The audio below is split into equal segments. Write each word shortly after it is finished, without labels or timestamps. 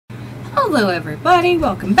Hello everybody,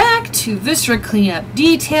 welcome back to Viscera Cleanup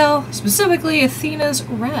Detail, specifically Athena's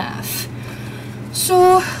Wrath.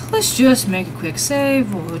 So, let's just make a quick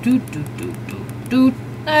save.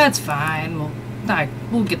 That's fine,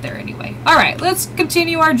 we'll get there anyway. Alright, let's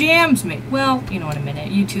continue our jams, mate. Well, you know, in a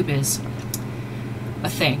minute. YouTube is a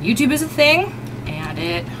thing. YouTube is a thing, and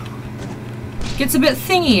it gets a bit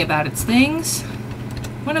thingy about its things.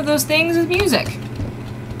 One of those things is music.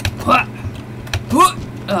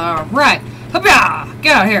 Alright. Get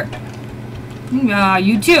out of here.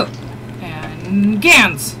 You too. And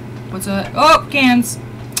Gans. What's that? Oh, Gans.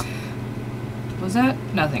 Was that?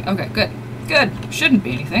 Nothing. Okay, good. Good. Shouldn't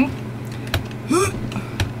be anything.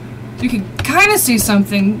 You can kind of see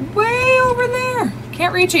something way over there.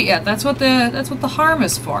 Can't reach it yet. That's what the harm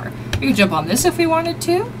is for. We could jump on this if we wanted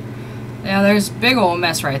to. Yeah, there's a big old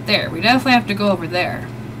mess right there. We definitely have to go over there.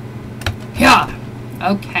 Yeah.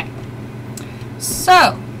 Okay.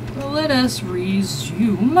 So, let us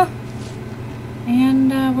resume.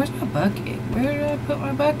 And, where's my bucket? Where did I put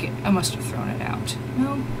my bucket? I must have thrown it out.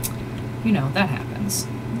 Well, you know, that happens.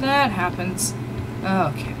 That happens.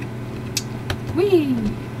 Okay. Whee!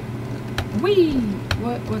 Whee!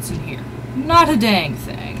 What's in here? Not a dang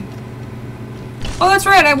thing. Oh, that's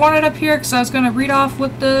right, I wanted up here because I was going to read off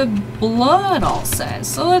what the blood all says.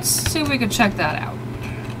 So let's see if we can check that out.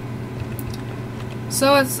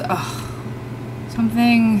 So it's,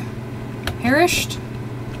 something perished?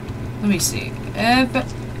 Let me see.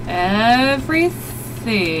 Everything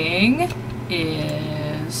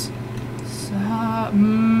is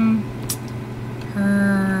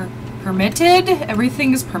permitted?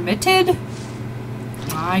 Everything is permitted?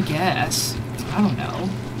 I guess. I don't know.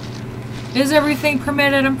 Is everything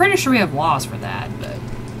permitted? I'm pretty sure we have laws for that, but...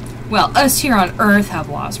 Well, us here on Earth have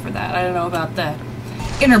laws for that. I don't know about the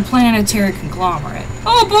interplanetary conglomerate.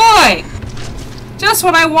 Oh boy! Just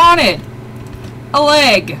what I wanted! A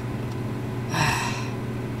leg!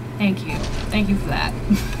 Thank you. Thank you for that.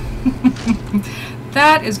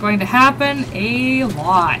 That is going to happen a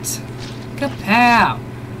lot. Kapow!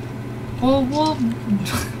 We'll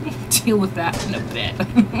deal with that in a bit.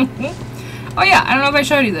 Oh yeah, I don't know if I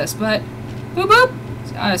showed you this, but boop boop!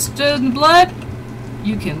 I stood in the blood.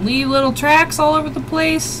 You can leave little tracks all over the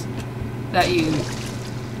place that you...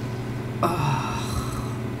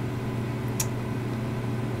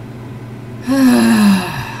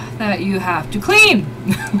 that you have to clean.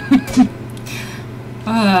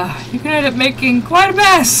 You can end up making quite a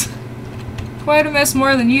mess. Quite a mess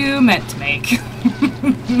more than you meant to make.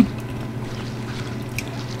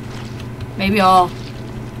 Maybe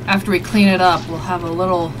after we clean it up, we'll have a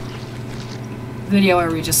little video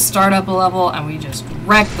where we just start up a level and we just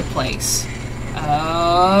wreck the place.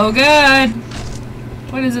 Oh, good.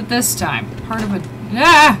 What is it this time? Part of a...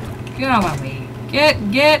 Get out of my way.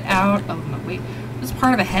 Get out of my way. This is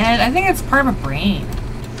part of a head? I think it's part of a brain.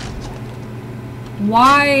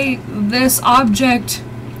 Why this object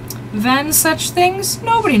vends such things?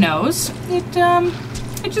 Nobody knows. It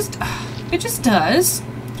just does.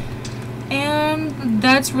 And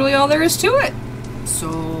that's really all there is to it.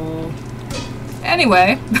 So,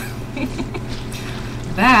 anyway,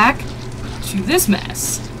 back to this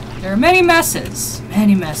mess. There are many messes.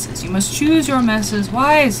 Many messes. You must choose your messes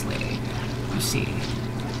wisely. You see,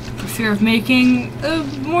 for fear of making a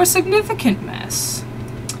more significant mess.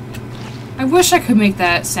 I wish I could make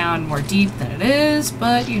that sound more deep than it is,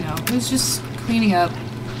 but, you know, it's just cleaning up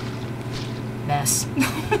mess.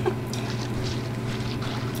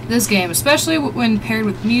 This game, especially when paired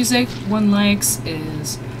with music one likes,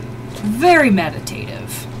 is very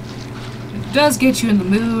meditative. It does get you in the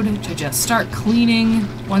mood to just start cleaning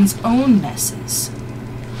one's own messes.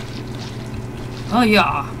 Oh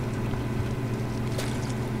yeah.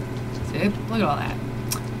 See? Look at all that.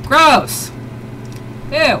 Gross!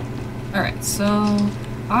 Ew! Alright, so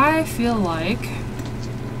I feel like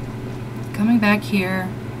coming back here,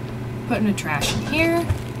 putting the trash in here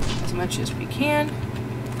as much as we can.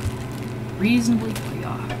 Reasonably, oh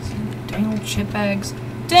yeah. Dang old chip bags.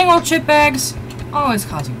 Dang old chip bags! Always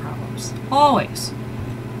causing problems. Always.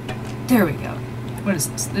 There we go. What is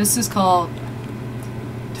this? This is called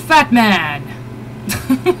Fat Man!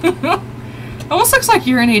 Almost looks like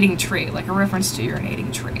urinating tree, like a reference to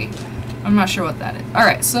urinating tree. I'm not sure what that is.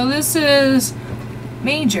 Alright, so this is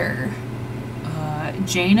Major.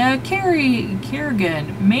 Jaina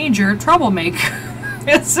Kerrigan. Major Troublemaker.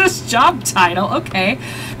 It's this job title, okay.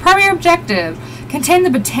 Primary objective, contain the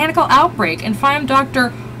botanical outbreak and find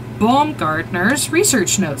Dr. Baumgartner's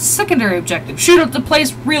research notes. Secondary objective, shoot up the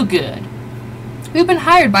place real good. We've been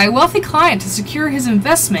hired by a wealthy client to secure his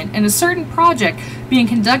investment in a certain project being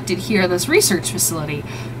conducted here at this research facility.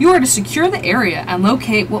 You are to secure the area and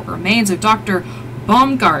locate what remains of Dr.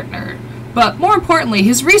 Baumgartner, but more importantly,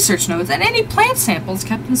 his research notes and any plant samples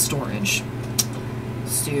kept in storage.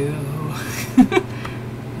 So,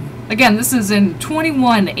 again, this is in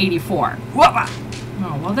 2184.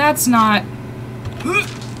 Oh, well, that's not...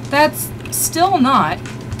 That's still not...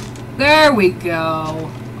 There we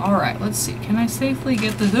go. Alright, let's see. Can I safely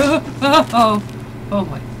get the... Oh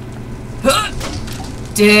boy.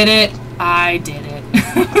 Did it. I did it.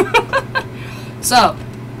 So,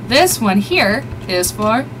 this one here is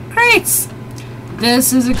for crates.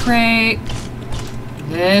 This is a crate.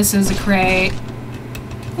 This is a crate.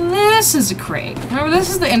 This is a crate. Remember, this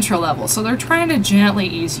is the intro level, so they're trying to gently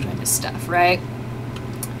ease you into stuff, right?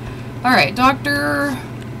 Alright, Dr.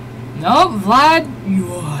 Nope, Vlad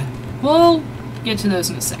Yuan. We'll get to those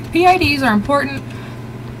in a sec. PIDs are important.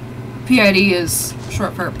 PID is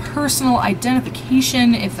short for personal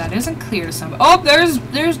identification, if that isn't clear to somebody. Oh,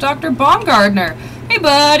 there's Dr. Baumgartner. Hey,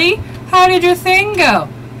 buddy. How did your thing go?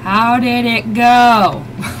 How did it go?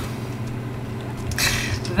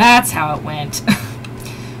 That's how it went.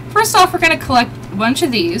 First off, we're going to collect a bunch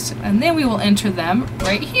of these, and then we will enter them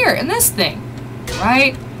right here in this thing.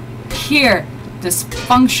 Right here. This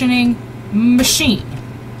functioning machine.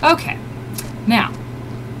 Okay. Now.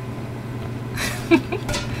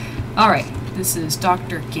 Alright. This is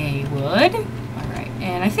Dr. Gaywood. Alright.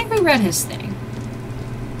 And I think we read his thing.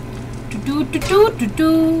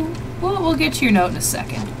 Well, we'll get to your note in a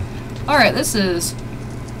second. Alright. This is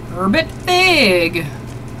Herbert Fig.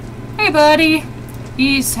 Hey, buddy.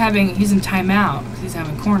 He's in timeout. He's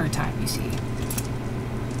having corner time, you see.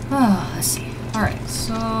 Oh, let's see. Alright,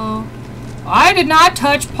 so... I did not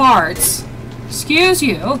touch parts. Excuse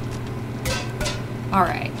you.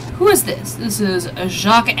 Alright, who is this? This is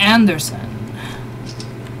Jacques Anderson.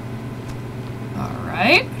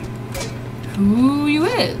 Alright. Who you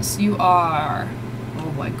is? You are... Oh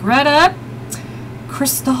boy, Greta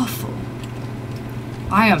Christoffel.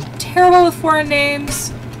 I am terrible with foreign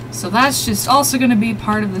names. So that's just also going to be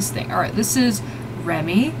part of this thing. Alright, this is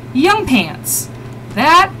Remy Youngpants.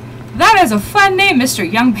 That is a fun name, Mr.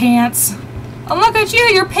 Youngpants. And look at you,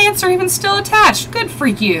 your pants are even still attached. Good for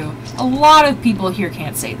you. A lot of people here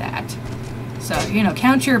can't say that. So, you know,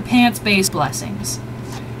 count your pants-based blessings.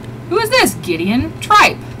 Who is this? Gideon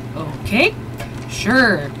Tripe. Okay,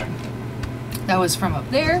 sure. That was from up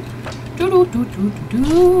there.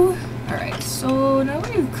 Alright, so now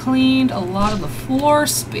we've cleaned a lot of the floor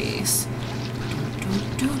space.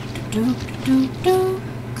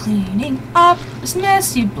 Cleaning up this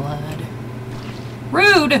messy blood.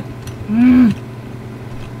 Rude! You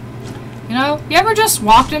know, you ever just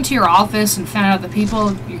walked into your office and found out that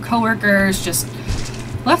people, your coworkers, just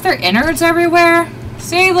left their innards everywhere?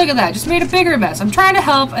 See, look at that. Just made a bigger mess. I'm trying to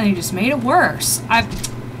help, and you just made it worse.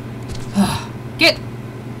 Get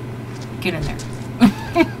in there.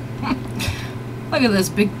 Look at this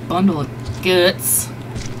big bundle of guts.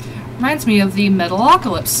 Reminds me of the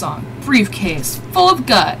Metalocalypse song, Briefcase Full of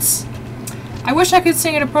Guts. I wish I could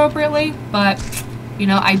sing it appropriately, but, you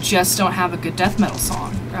know, I just don't have a good death metal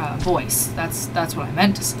song voice. That's what I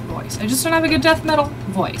meant to say, voice. I just don't have a good death metal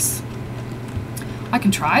voice. I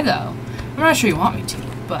can try, though. I'm not sure you want me to,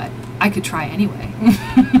 but I could try anyway.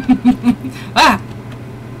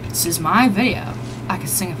 This is my video. I can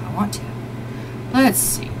sing if I want to. Let's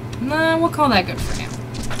see. Nah, we'll call that good for now.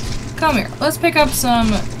 Come here. Let's pick up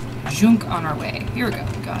some junk on our way. Here we go.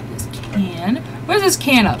 We got this can. What is this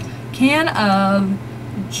can of? Can of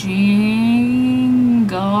Jingo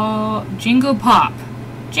Pop.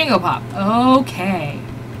 Jingo Pop. Okay.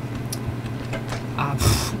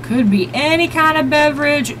 Could be any kind of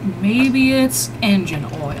beverage. Maybe it's engine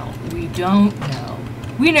oil. We don't know.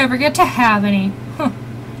 We never get to have any. Huh.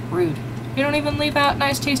 Rude. You don't even leave out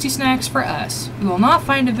nice tasty snacks for us. We will not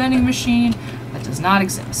find a vending machine that does not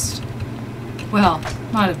exist. Well,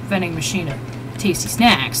 not a vending machine of tasty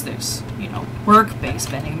snacks. There's, you know, work-based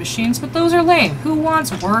vending machines, but those are lame. Who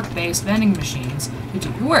wants work-based vending machines to do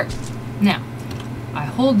your work? Now, I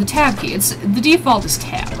hold the tab key. The default is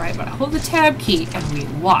tab, right? But I hold the tab key and we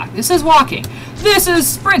walk. This is walking. This is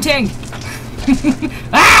sprinting.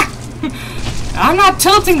 Ah! I'm not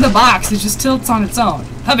tilting the box. It just tilts on its own.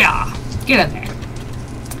 Hubba! Get in there.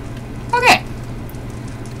 Okay.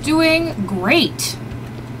 Doing great.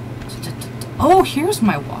 Oh, here's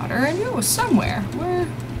my water. I knew it was somewhere. Where?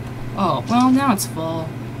 Oh, well, now it's full.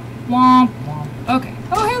 Womp, womp. Okay.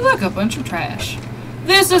 Oh, hey, look, a bunch of trash.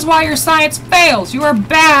 This is why your science fails. You are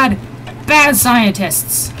bad. Bad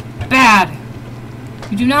scientists. Bad.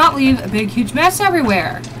 You do not leave a big, huge mess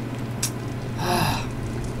everywhere. I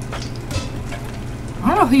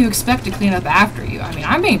don't know who you expect to clean up after you. I mean,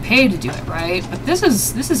 I'm being paid to do it, right? But this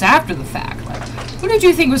is after the fact. Like, who did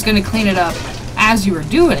you think was going to clean it up as you were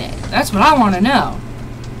doing it? That's what I want to know.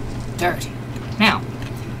 Dirty. Now,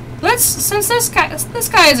 since this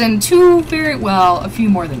guy is in two very, well, a few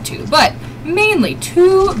more than two, but mainly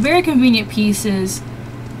two very convenient pieces.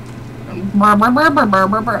 Hello,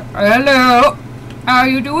 how are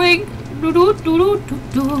you doing?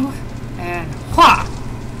 And wha!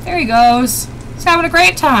 There he goes. He's having a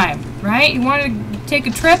great time, right? You wanted to take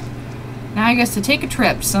a trip? Now he gets to take a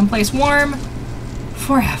trip someplace warm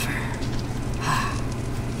forever.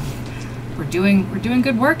 We're doing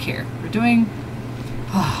good work here. We're doing.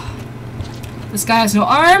 This guy has no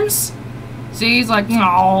arms. See, he's like,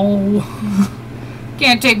 no.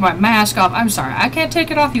 Can't take my mask off. I'm sorry, I can't take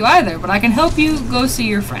it off you either, but I can help you go see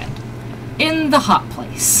your friend in the hot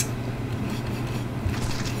place.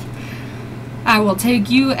 I will take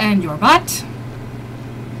you and your butt.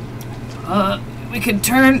 We could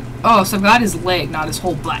turn. Oh, so I've got his leg, not his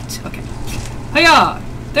whole butt. Okay. Hiya!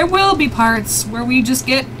 There will be parts where we just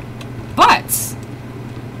get butts.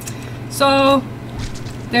 So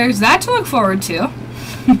there's that to look forward to.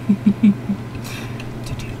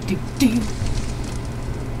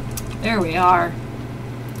 There we are.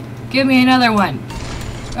 Give me another one.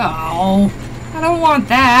 Oh, I don't want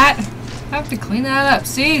that. I have to clean that up.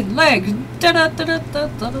 See? Legs. There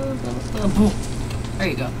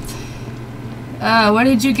you go. What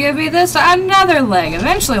did you give me this? Another leg.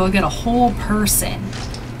 Eventually we'll get a whole person.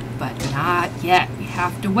 But not yet. We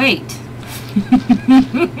have to wait.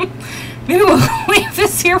 Maybe we'll leave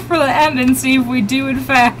this here for the end and see if we do in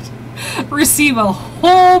fact receive a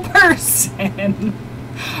whole person.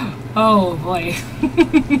 Oh boy.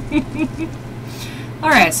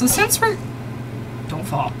 Alright, so since we're... Don't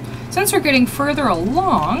fall. Since we're getting further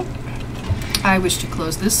along, I wish to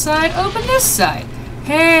close this side, open this side.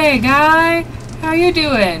 Hey guy, how you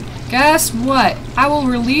doing? Guess what? I will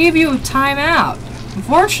relieve you of timeout.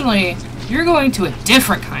 Unfortunately, you're going to a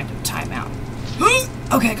different kind of timeout.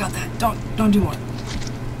 Okay, got that. Don't do more.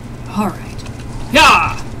 Alright.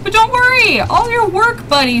 Yeah! But don't worry! All your work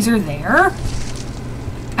buddies are there.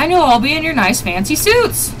 And you'll all be in your nice fancy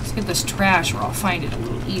suits. Let's get this trash where I'll find it a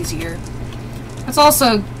little easier. That's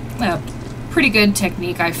also a pretty good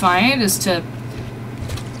technique, I find, is to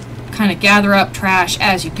kind of gather up trash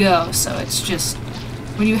as you go. So it's just,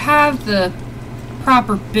 when you have the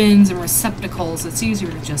proper bins and receptacles, it's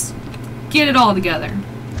easier to just get it all together.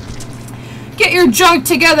 Get your junk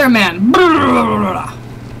together, man!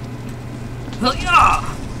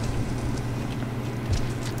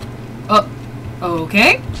 Oh,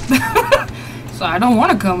 okay. So I don't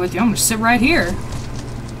want to come with you. I'm going to sit right here.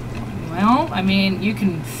 Well, I mean, you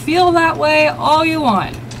can feel that way all you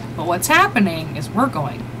want. But what's happening is we're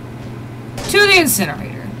going to the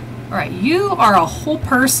incinerator. Alright, you are a whole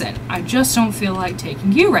person. I just don't feel like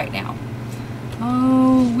taking you right now.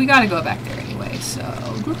 Oh, we gotta go back there anyway, so...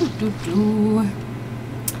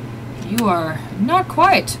 You are not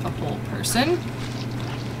quite a whole person.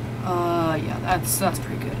 Yeah, that's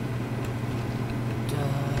pretty good.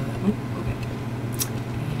 Okay.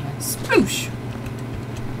 And sploosh!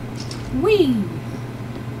 Whee!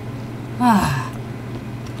 Ah.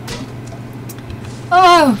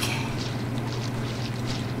 Okay.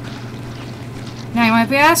 Now you might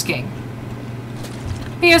be asking,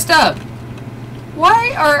 P.S. Doug,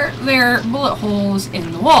 why are there bullet holes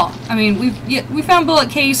in the wall? I mean, we found bullet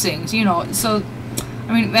casings, you know, so,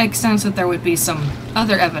 I mean, it makes sense that there would be some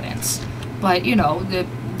other evidence. But, you know,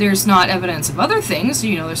 there's not evidence of other things,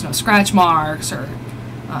 you know, there's no scratch marks or,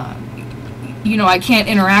 you know, I can't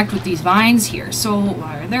interact with these vines here, so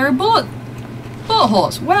why are there bullet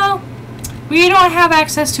holes? Well, we don't have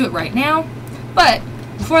access to it right now, but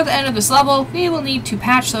before the end of this level, we will need to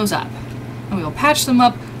patch those up. And we will patch them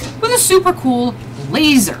up with a super cool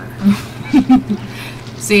laser.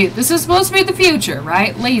 See, this is supposed to be the future,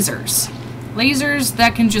 right? Lasers. Lasers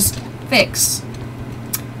that can just fix.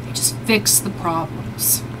 They just fix the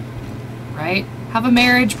problems. Right? Have a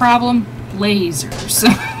marriage problem? Lasers.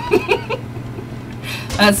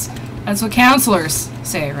 That's what counselors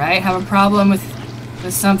say, right? Have a problem with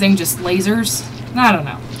something, just lasers? I don't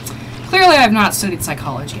know. Clearly I have not studied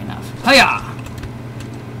psychology enough. Hiya!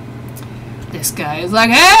 This guy is like,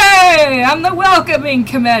 hey! I'm the welcoming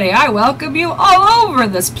committee. I welcome you all over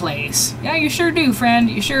this place. Yeah, you sure do, friend.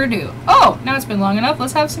 You sure do. Oh, now it's been long enough.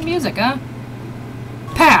 Let's have some music, huh?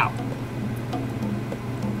 Pow!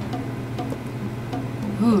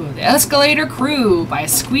 Ooh, The Escalator Crew by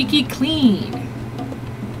Squeaky Clean.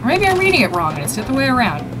 Or maybe I'm reading it wrong and it's the other way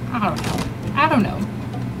around. I don't know. I don't know.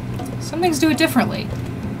 Some things do it differently.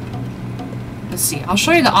 Let's see. I'll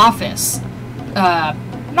show you the office.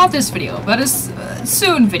 Not this video, but a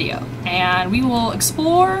soon video. And we will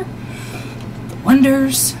explore the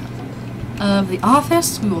wonders of the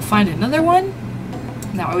office. We will find another one.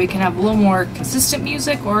 That way we can have a little more consistent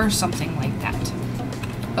music or something like that.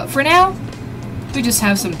 But for now, we just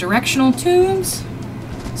have some directional tunes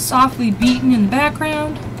softly beaten in the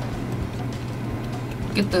background.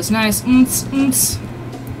 Get those nice oomps.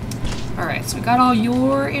 Alright, so we got all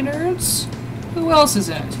your innards. Who else is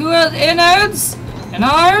in it? Who else? Innards?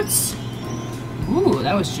 Innards? Ooh,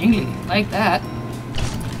 that was jingly. Like that.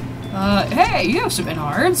 Hey, you have some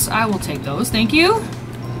innards. I will take those, thank you.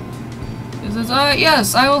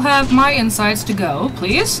 Yes, I will have my insides to go,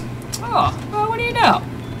 please. Oh, well, what do you know?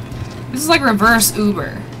 This is like reverse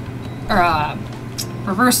Uber. Or,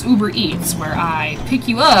 reverse Uber Eats, where I pick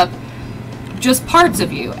you up, just parts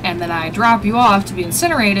of you, and then I drop you off to be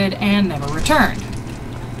incinerated and never returned.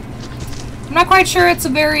 I'm not quite sure it's a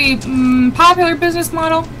very popular business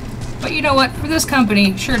model, but you know what? For this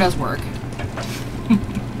company, sure does work.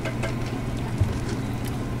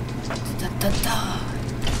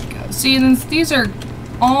 See, these are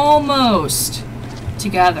almost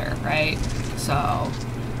together, right? So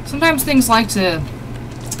sometimes things like to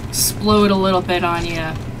explode a little bit on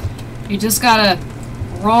you. You just gotta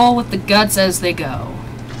roll with the guts as they go.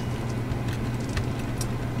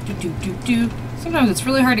 Sometimes it's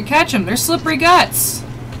really hard to catch them. They're slippery guts.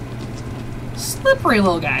 Slippery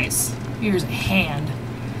little guys. Here's a hand.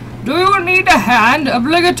 Do you need a hand?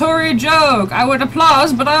 Obligatory joke. I would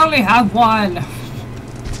applause, but I only have one.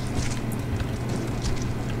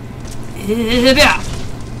 Yeah.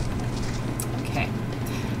 Okay.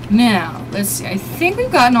 Now, let's see. I think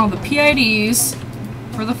we've gotten all the PIDs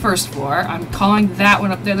for the first floor. I'm calling that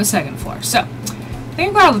one up there the second floor. So, I think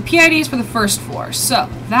we've got all the PIDs for the first floor. So,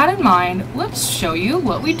 that in mind, let's show you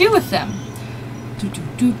what we do with them.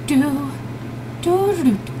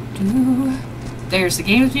 There's the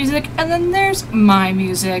game's music, and then there's my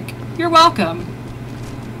music. You're welcome.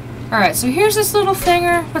 Alright, so here's this little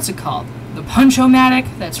thinger. What's it called? The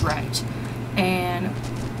Punch-O-Matic? That's right. And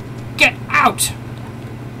get out!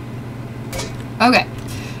 Okay,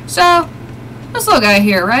 so this little guy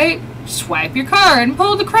here, right? Swipe your card and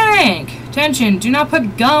pull the crank. Attention, do not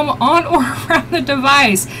put gum on or around the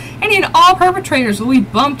device. Any and all perpetrators will be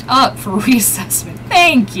bumped up for reassessment.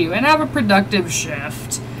 Thank you, and have a productive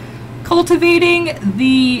shift. Cultivating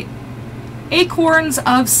the acorns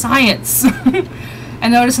of science.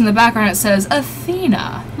 And notice in the background it says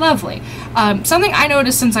Athena. Lovely. Something I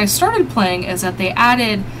noticed since I started playing is that they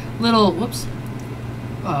added little, whoops,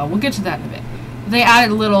 we'll get to that in a bit. They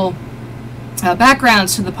added little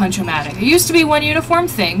backgrounds to the Punch-O-Matic. It used to be one uniform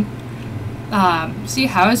thing. See,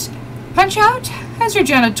 how's Punch-Out? Has your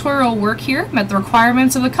janitorial work here met the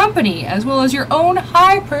requirements of the company, as well as your own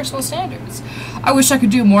high personal standards? I wish I could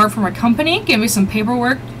do more for my company. Give me some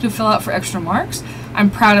paperwork to fill out for extra marks. I'm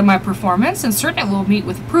proud of my performance and certain it will meet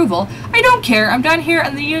with approval. I don't care. I'm done here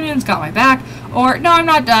and the union's got my back. Or, no, I'm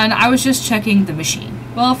not done. I was just checking the machine.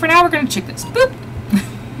 Well, for now, we're going to check this. Boop.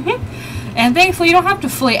 And thankfully, you don't have to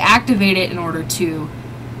fully activate it in order to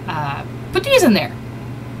put these in there.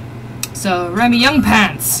 So, Remy Young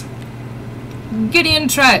Pants. Gideon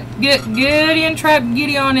Tribe. Gideon Tribe.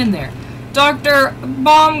 Gideon in there. Dr.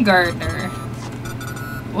 Baumgartner.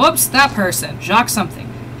 Whoops, that person. Jacques something.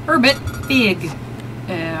 Herbert Fig.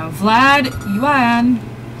 Vlad Yuan.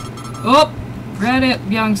 Oh, Reddit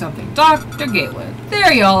Young something. Dr. Gatewood.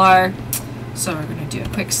 There y'all are. So we're going to do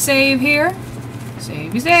a quick save here.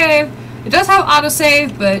 Save. It does have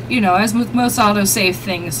autosave, but, you know, as with most autosave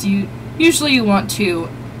things, usually you want to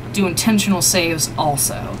do intentional saves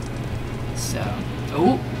also. So,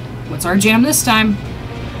 oh, what's our jam this time?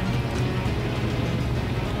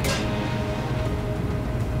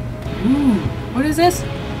 Ooh, what is this?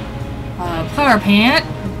 Power Plant.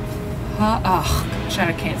 Oh, gosh,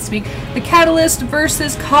 I can't speak. The Catalyst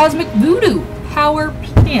versus Cosmic Voodoo. Power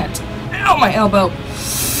Plant. Ow, my elbow.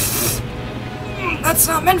 That's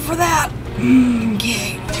not meant for that.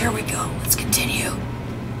 Okay, here we go. Let's continue.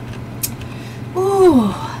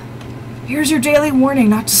 Ooh. Here's your daily warning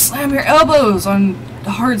not to slam your elbows on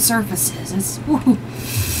the hard surfaces. It's, woo.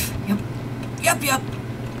 Yep.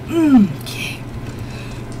 Okay.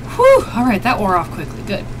 Whew. Alright, that wore off quickly.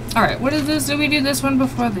 Good. Alright, what is this? Did we do this one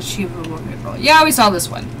before? The Shiva roll? Yeah, we saw this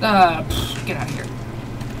one. Get out of here.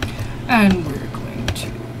 And we're going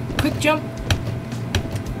to quick jump.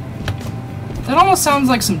 That almost sounds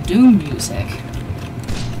like some Doom music.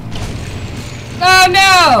 Oh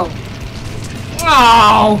no!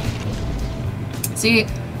 Oh! See,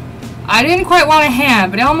 I didn't quite want a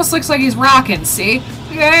hand, but it almost looks like he's rocking, see?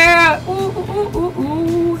 Yeah! Ooh, ooh, ooh,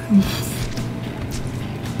 ooh.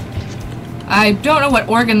 I don't know what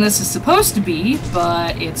organ this is supposed to be,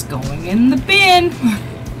 but it's going in the bin.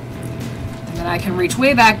 And then I can reach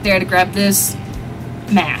way back there to grab this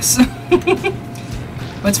mass.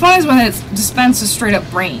 What's fun is when it dispenses straight up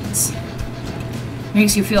brains.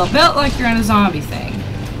 Makes you feel a bit like you're in a zombie thing.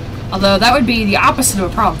 Although that would be the opposite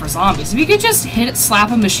of a problem for zombies. If you could just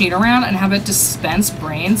slap a machine around and have it dispense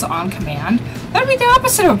brains on command, that would be the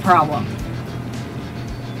opposite of a problem.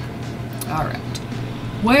 Alright.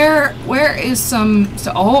 Where is some...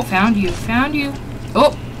 So, oh, found you.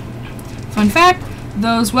 Oh! Fun fact,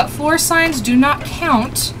 those wet floor signs do not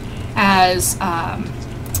count as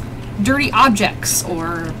dirty objects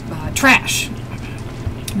or trash.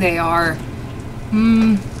 They are... I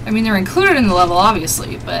mean, they're included in the level,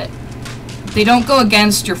 obviously, but they don't go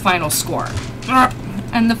against your final score.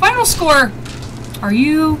 And the final score, are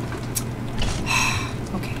you...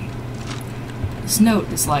 Okay. This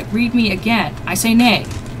note is like, read me again. I say nay.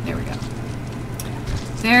 There we go.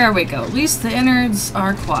 There we go. At least the innards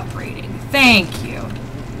are cooperating. Thank you.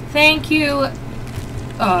 Thank you,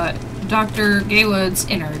 Dr. Gaywood's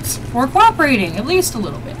innards, for cooperating at least a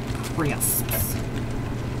little bit. Crisps.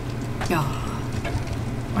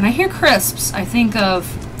 When I hear crisps, I think of,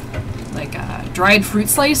 like, dried fruit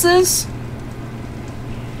slices.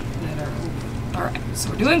 Alright, so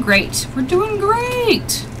we're doing great. We're doing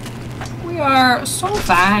great! We are so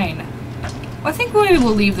fine. Well, I think maybe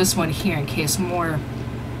we'll leave this one here in case more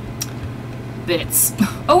bits.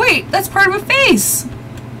 Oh wait, that's part of a face!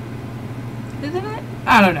 Isn't it?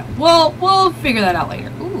 I don't know. We'll figure that out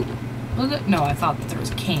later. Ooh. Was it? No, I thought that there was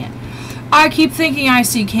a can. I keep thinking I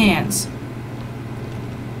see cans.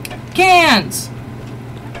 Cans!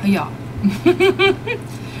 Yeah.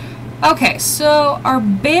 Okay, so our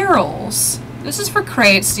barrels. This is for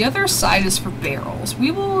crates. The other side is for barrels.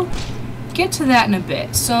 We will get to that in a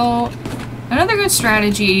bit. So, another good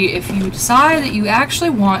strategy, if you decide that you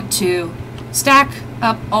actually want to stack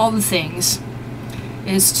up all the things,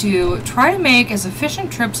 is to try to make as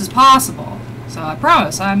efficient trips as possible. So I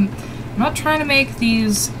promise, I'm not trying to make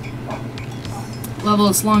these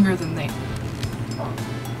levels longer than they...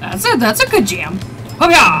 That's a good jam. Oh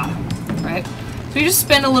yeah! Right? So you just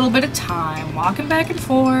spend a little bit of time walking back and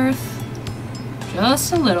forth.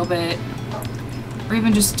 Just a little bit. Or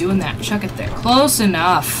even just doing that. Chuck it there. Close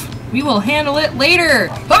enough. We will handle it later.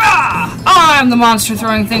 Hoorah! I'm the monster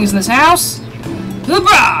throwing things in this house.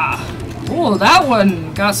 Hoorah! Oh, that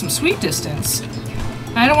one got some sweet distance.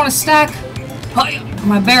 I don't want to stack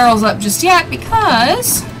my barrels up just yet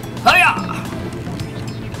because...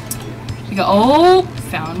 We go, oh,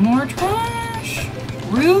 found more trash.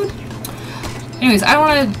 Rude. Anyways, I don't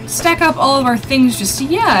want to stack up all of our things just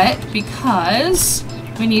yet because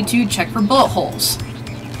we need to check for bullet holes.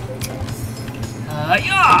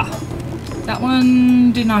 That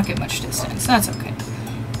one did not get much distance. That's okay.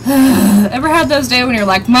 Ever had those days when you're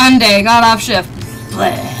like, Monday, got off shift.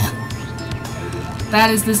 Bleh. That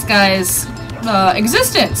is this guy's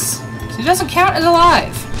existence. So he doesn't count as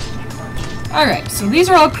alive. Alright, so these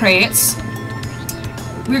are all crates.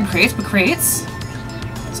 Weird crates, but crates.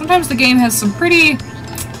 Sometimes the game has some pretty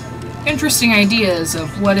interesting ideas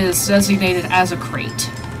of what is designated as a crate.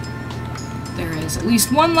 There is at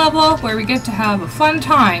least one level where we get to have a fun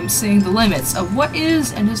time seeing the limits of what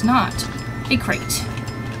is and is not a crate.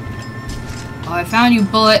 Oh, I found you,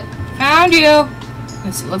 Bullet. Found you!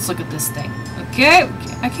 Let's look at this thing. Okay,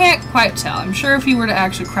 I can't quite tell. I'm sure if you were to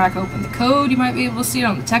actually crack open the code, you might be able to see it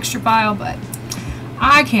on the texture file, but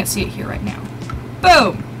I can't see it here right now.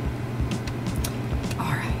 Boom!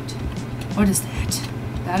 Alright. What is that?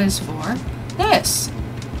 That is for this.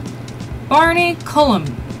 Barney Cullum.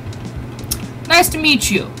 Nice to meet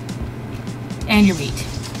you. And your meat.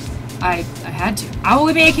 I had to. I will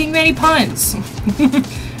be making many puns.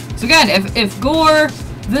 So again, if gore,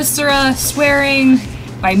 viscera, swearing,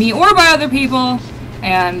 by me or by other people,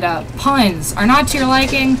 and puns are not to your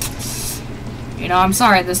liking, you know, I'm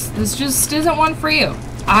sorry, this just isn't one for you.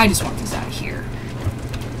 I just want this out of here.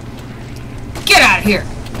 Get out of here!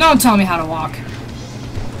 Don't tell me how to walk.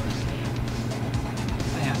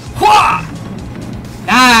 Wah!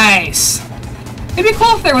 Nice! It'd be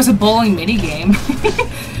cool if there was a bowling minigame.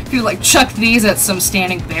 If you like chuck these at some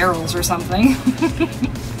standing barrels or something.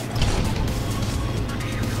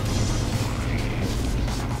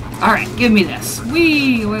 Alright, give me this.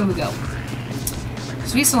 Away we go.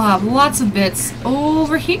 So we still have lots of bits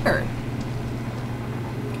over here.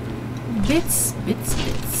 Bits.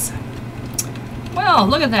 Well,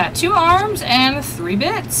 look at that. 2 arms and 3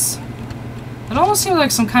 bits. It almost seems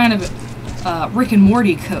like some kind of Rick and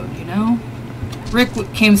Morty code, you know? Rick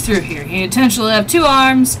came through here. He intentionally have 2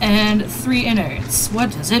 arms and 3 innards.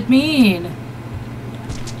 What does it mean?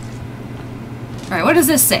 Alright, what does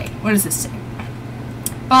this say? What does this say?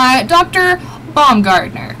 By Dr.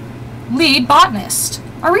 Baumgartner, lead botanist.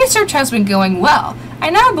 Our research has been going well. I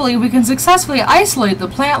now believe we can successfully isolate the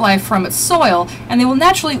plant life from its soil, and they will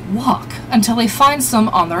naturally walk until they find some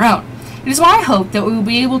on their own. It is my hope that we will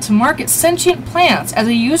be able to market sentient plants as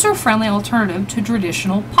a user-friendly alternative to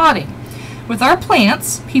traditional potting. With our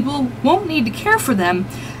plants, people won't need to care for them,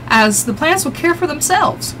 as the plants will care for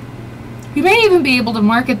themselves. We may even be able to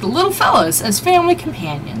market the little fellows as family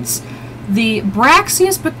companions. The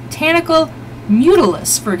Braxius botanica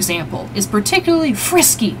mutalis, for example, is particularly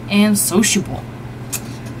frisky and sociable.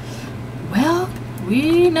 Well,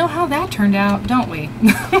 we know how that turned out, don't we?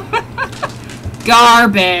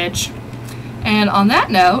 Garbage. And on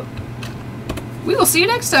that note, we will see you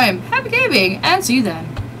next time. Happy gaming, and see you then.